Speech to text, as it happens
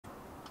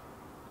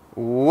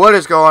What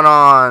is going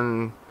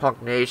on,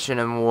 Punk Nation,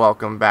 and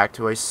welcome back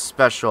to a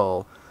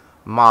special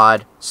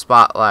mod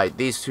spotlight.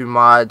 These two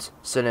mods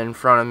sitting in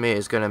front of me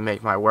is going to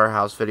make my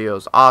warehouse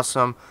videos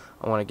awesome.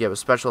 I want to give a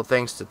special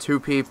thanks to two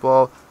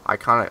people,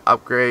 Iconik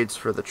Upgrades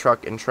for the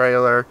truck and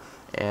trailer,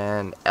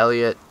 and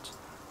Elliot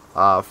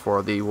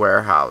for the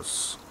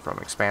warehouse from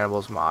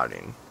Expandables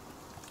Modding.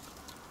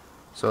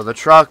 So the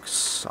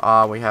trucks,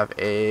 we have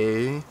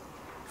a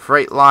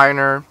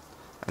Freightliner,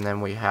 and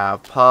then we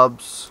have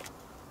pubs.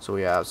 So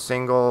we have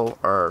single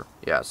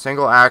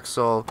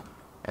axle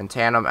and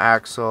tandem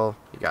axle.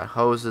 You got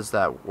hoses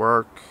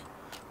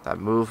that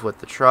move with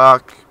the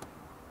truck.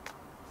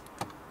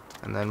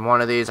 And then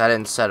one of these, I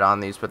didn't set on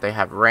these, but they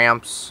have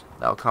ramps.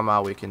 That'll come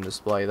out. We can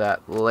display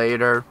that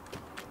later.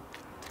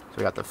 So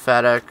we got the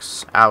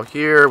FedEx out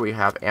here. We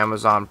have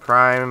Amazon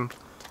Prime.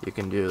 You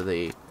can do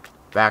the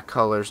back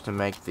colors to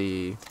make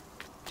the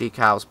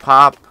decals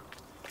pop.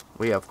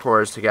 We of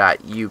course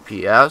got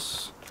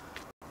UPS.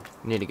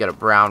 Need to get a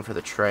brown for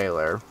the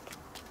trailer.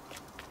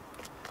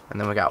 And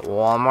then we got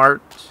Walmart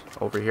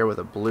over here with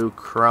a blue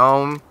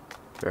chrome.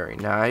 Very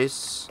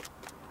nice.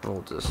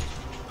 We'll just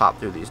pop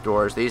through these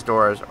doors. These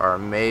doors are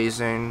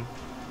amazing.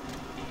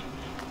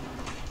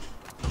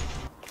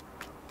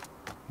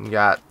 We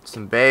got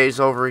some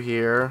bays over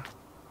here.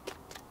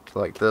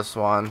 Like this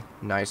one.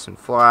 Nice and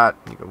flat.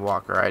 You can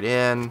walk right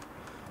in.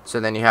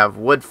 So then you have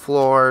wood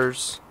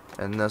floors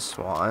in this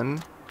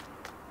one.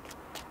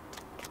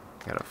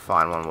 Gotta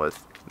find one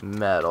with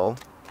metal.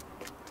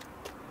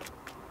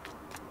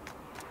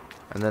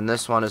 And then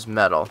this one is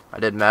metal. I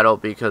did metal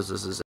because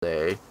this is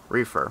a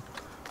reefer.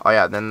 Oh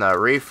yeah, then the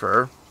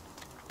reefer,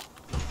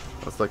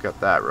 let's look at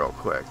that real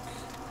quick.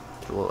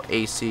 The little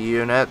AC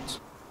unit.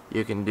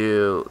 You can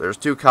do, there's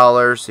two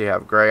colors. So you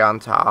have gray on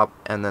top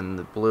and then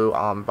the blue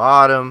on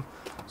bottom.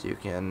 So you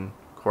can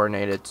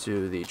coordinate it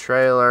to the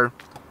trailer.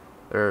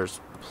 There's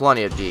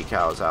plenty of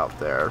decals out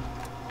there.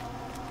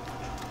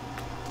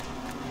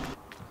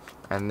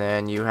 And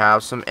then you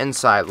have some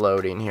inside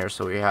loading here.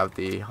 So we have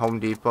the Home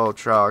Depot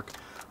truck.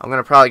 I'm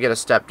going to probably get a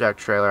step deck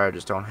trailer. I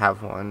just don't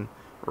have one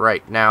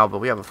right now. But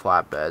we have a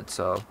flatbed.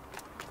 So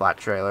flat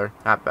trailer.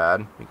 Not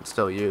bad. We can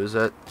still use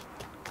it.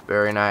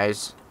 Very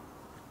nice.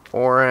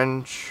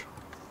 Orange.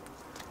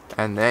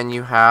 And then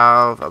you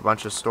have a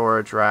bunch of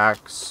storage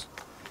racks.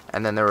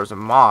 And then there was a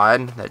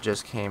mod that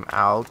just came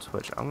out.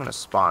 Which I'm going to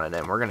spawn it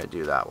in. We're going to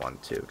do that one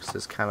too. Because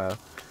this kind of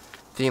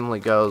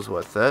themely goes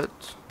with it.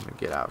 Let me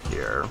get out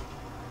here.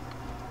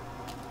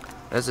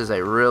 This is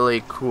a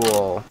really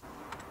cool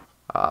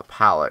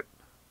pallet.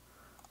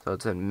 So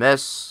it's in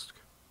mist.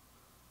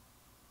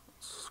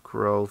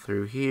 Scroll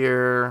through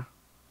here.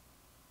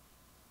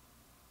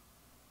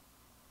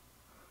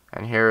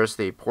 And here's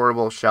the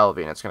portable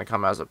shelving. It's going to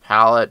come as a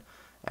pallet.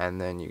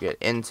 And then you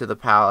get into the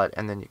pallet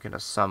and then you can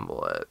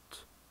assemble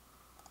it.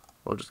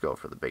 We'll just go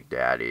for the Big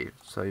Daddy.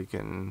 So you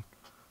can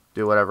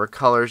do whatever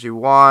colors you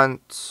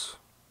want.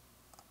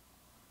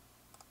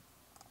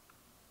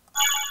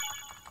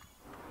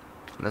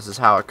 And this is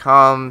how it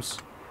comes.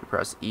 You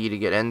press E to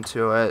get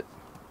into it.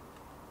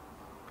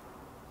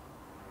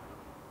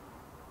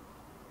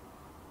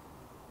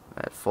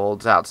 It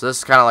folds out. So this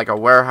is kind of like a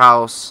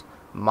warehouse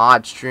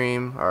mod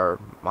stream,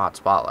 or mod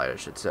spotlight I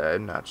should say,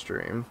 not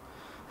stream.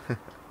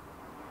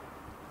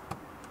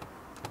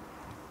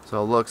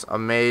 So it looks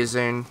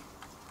amazing.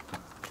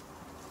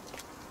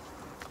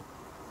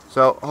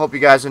 So hope you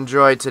guys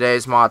enjoyed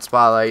today's mod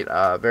spotlight.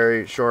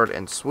 Very short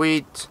and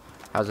sweet.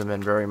 Hasn't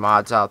been very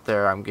mods out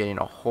there. I'm getting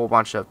a whole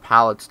bunch of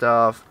pallet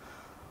stuff.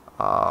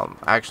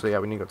 Actually, yeah,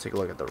 we need to go take a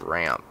look at the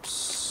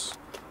ramps.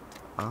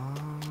 Oh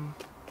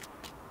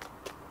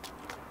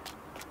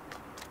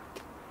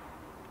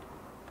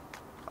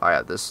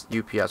yeah, this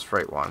UPS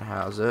freight one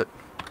has it.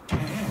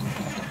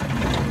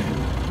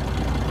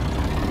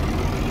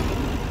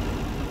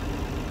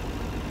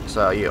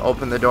 So you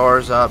open the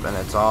doors up and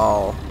it's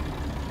all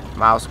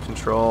mouse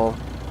control.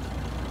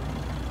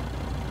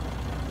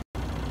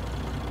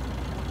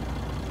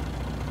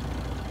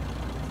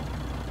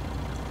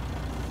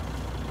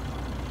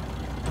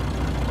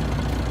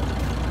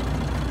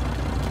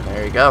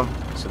 There you go.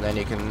 So then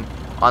you can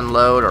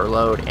unload or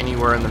load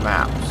anywhere in the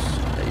maps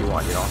that you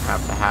want. You don't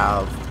have to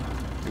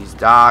have these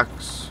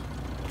docks.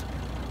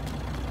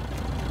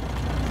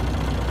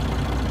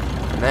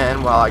 And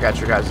then, while I got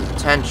your guys'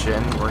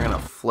 attention, we're going to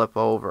flip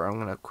over. I'm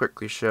going to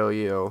quickly show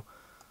you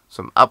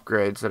some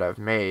upgrades that I've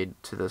made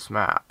to this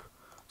map.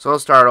 So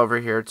let's start over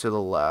here to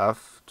the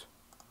left.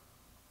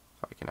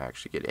 If I can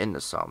actually get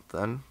into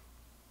something.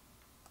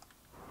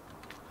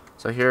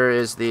 So here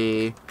is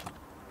the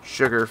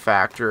sugar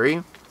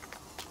factory.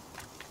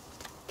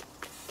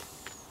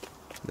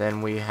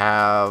 Then we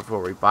have where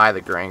we buy the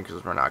grain,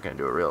 because we're not going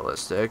to do it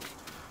realistic.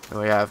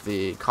 Then we have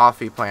the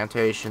coffee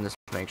plantation. This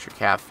makes your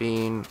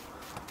caffeine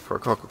for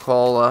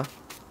Coca-Cola.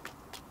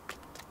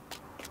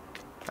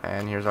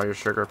 And here's all your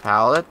sugar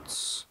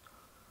pallets.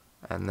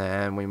 And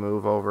then we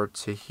move over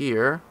to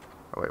here.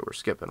 Oh wait, we're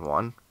skipping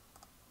one.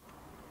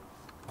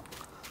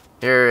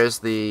 Here is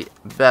the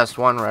best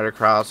one right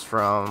across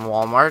from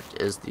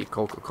Walmart is the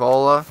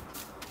Coca-Cola.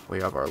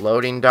 We have our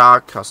loading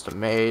dock, custom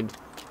made.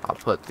 I'll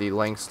put the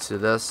links to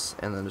this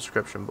in the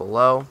description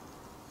below.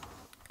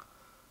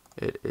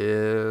 It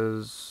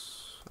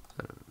is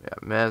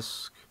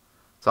Misk.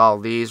 It's all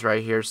these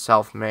right here,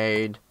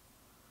 self-made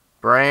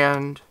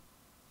brand.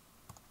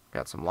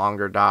 Got some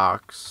longer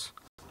docks.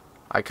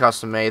 I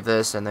custom made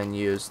this and then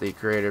used the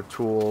creative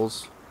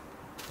tools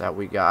that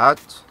we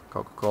got.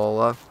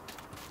 Coca-Cola.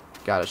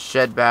 Got a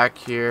shed back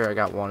here. I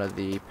got one of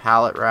the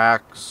pallet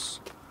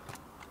racks.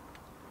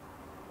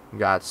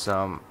 Got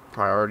some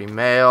priority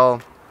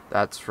mail.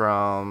 That's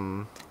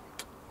from,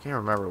 I can't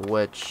remember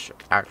which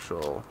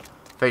actual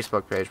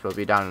Facebook page, but it'll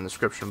be down in the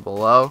description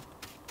below.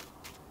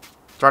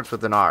 Starts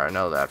with an R, I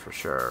know that for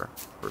sure.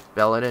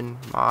 Rebellion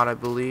mod, I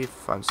believe,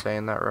 if I'm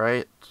saying that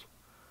right.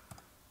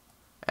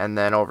 And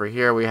then over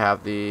here we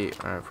have the,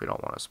 if we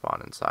don't want to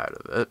spawn inside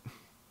of it.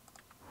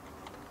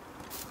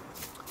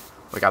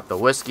 We got the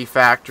Whiskey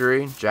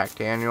Factory, Jack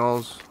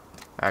Daniels.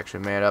 I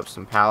actually made up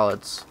some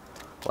pallets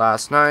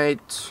last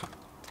night.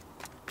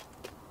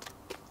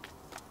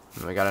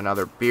 And we got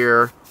another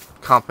beer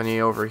company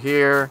over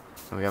here.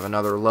 And we have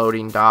another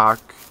loading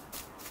dock.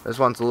 This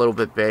one's a little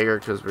bit bigger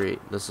because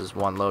this is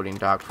one loading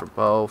dock for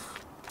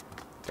both.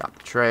 Got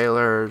the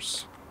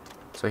trailers.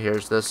 So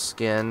here's this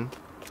skin,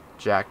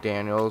 Jack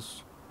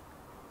Daniels,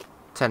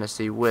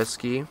 Tennessee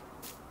whiskey.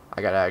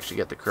 I gotta actually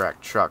get the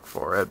correct truck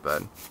for it,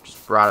 but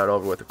just brought it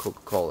over with a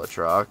Coca-Cola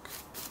truck.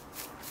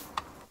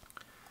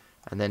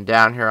 And then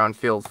down here on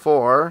field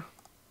 4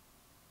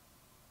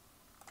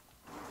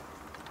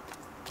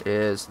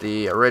 is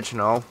the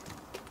original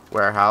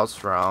warehouse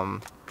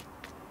from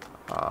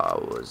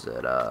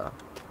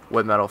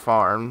Wood Metal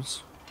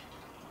Farms.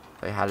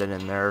 They had it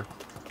in their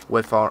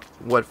Wood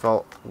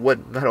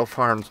Metal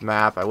Farms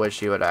map. I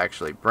wish you would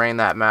actually bring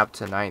that map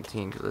to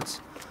 19 because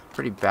it's a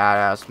pretty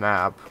badass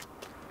map.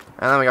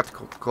 And then we got the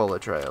Coca-Cola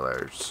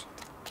trailers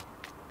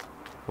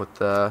with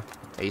the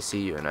AC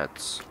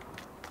units.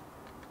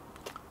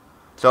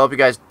 So I hope you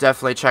guys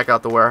definitely check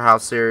out the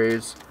warehouse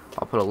series.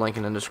 I'll put a link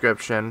in the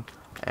description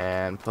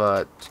and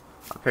put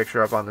a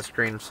picture up on the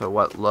screen so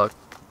what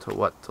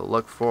to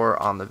look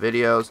for on the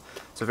videos.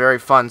 It's a very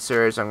fun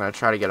series. I'm going to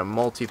try to get a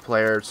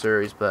multiplayer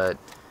series, but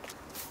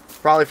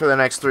probably for the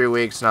next 3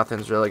 weeks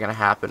nothing's really going to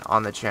happen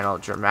on the channel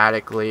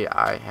dramatically.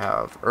 I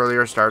have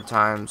earlier start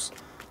times.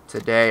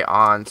 Today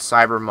on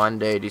Cyber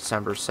Monday,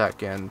 December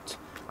 2nd,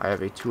 I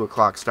have a 2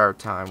 o'clock start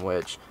time,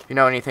 which, if you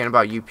know anything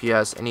about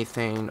UPS,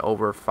 anything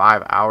over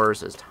 5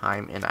 hours is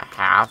time and a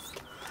half.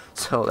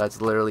 So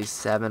that's literally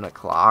 7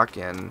 o'clock,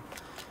 and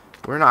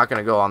we're not going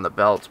to go on the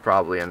belts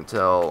probably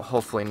until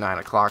hopefully 9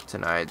 o'clock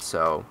tonight.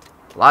 So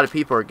a lot of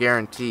people are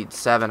guaranteed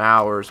 7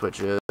 hours,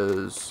 which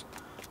is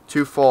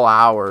 2 full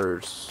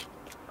hours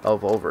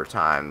of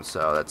overtime.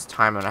 So that's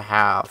time and a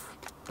half.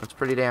 That's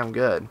pretty damn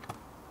good.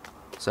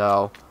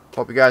 So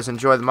hope you guys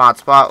enjoy the mod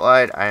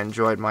spotlight. I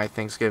enjoyed my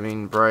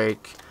Thanksgiving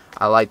break.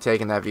 I like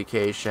taking that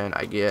vacation.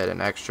 I get an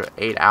extra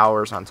 8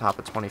 hours on top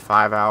of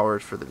 25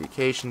 hours for the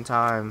vacation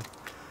time.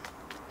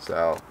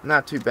 So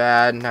not too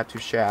bad, not too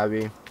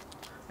shabby.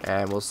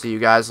 And we'll see you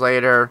guys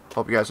later.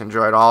 Hope you guys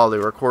enjoyed all the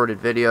recorded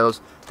videos.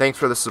 Thanks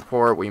for the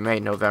support. We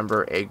made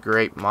November a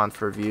great month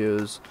for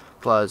views.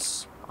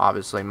 Plus,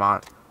 obviously,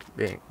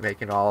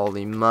 making all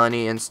the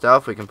money and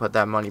stuff. We can put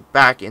that money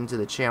back into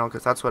the channel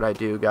because that's what I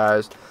do,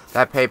 guys.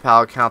 That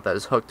PayPal account that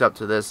is hooked up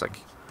to this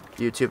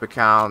YouTube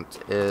account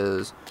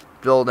is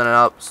building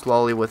up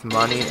slowly with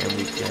money, and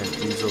we can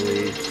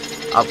easily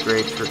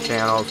upgrade for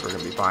channels. We're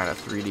going to be buying a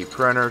 3D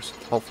printer,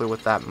 hopefully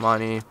with that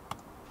money.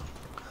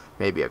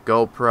 Maybe a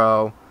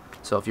GoPro.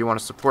 So if you want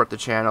to support the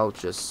channel,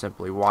 just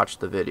simply watch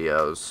the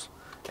videos,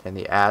 and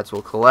the ads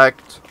will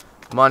collect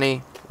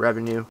money,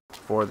 revenue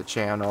for the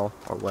channel,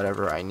 or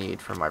whatever I need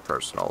for my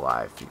personal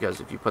life. Because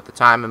if you put the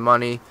time and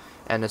money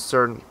and a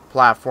certain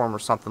platform or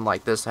something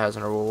like this has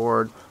a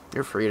reward,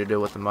 you're free to do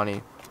with the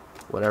money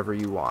whatever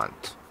you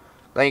want.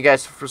 Thank you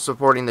guys for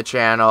supporting the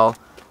channel.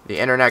 The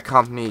internet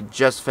company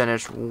just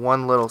finished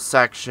one little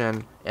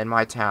section in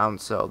my town,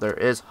 so there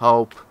is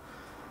hope.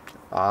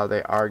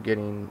 They are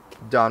getting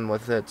done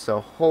with it, so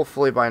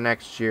hopefully by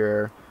next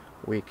year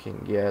we can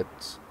get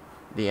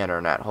the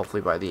internet,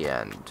 hopefully by the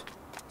end.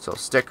 So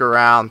stick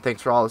around.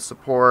 Thanks for all the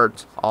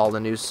support, all the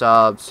new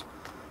subs.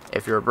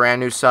 If you're a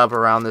brand new sub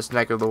around this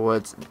neck of the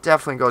woods,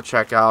 definitely go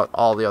check out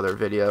all the other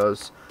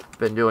videos. I've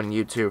been doing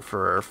YouTube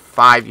for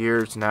 5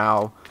 years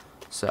now,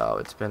 so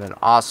it's been an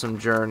awesome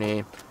journey,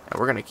 and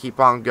we're going to keep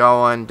on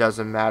going.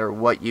 Doesn't matter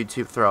what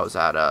YouTube throws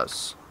at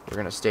us. We're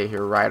going to stay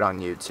here right on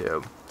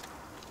YouTube.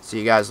 See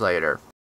you guys later.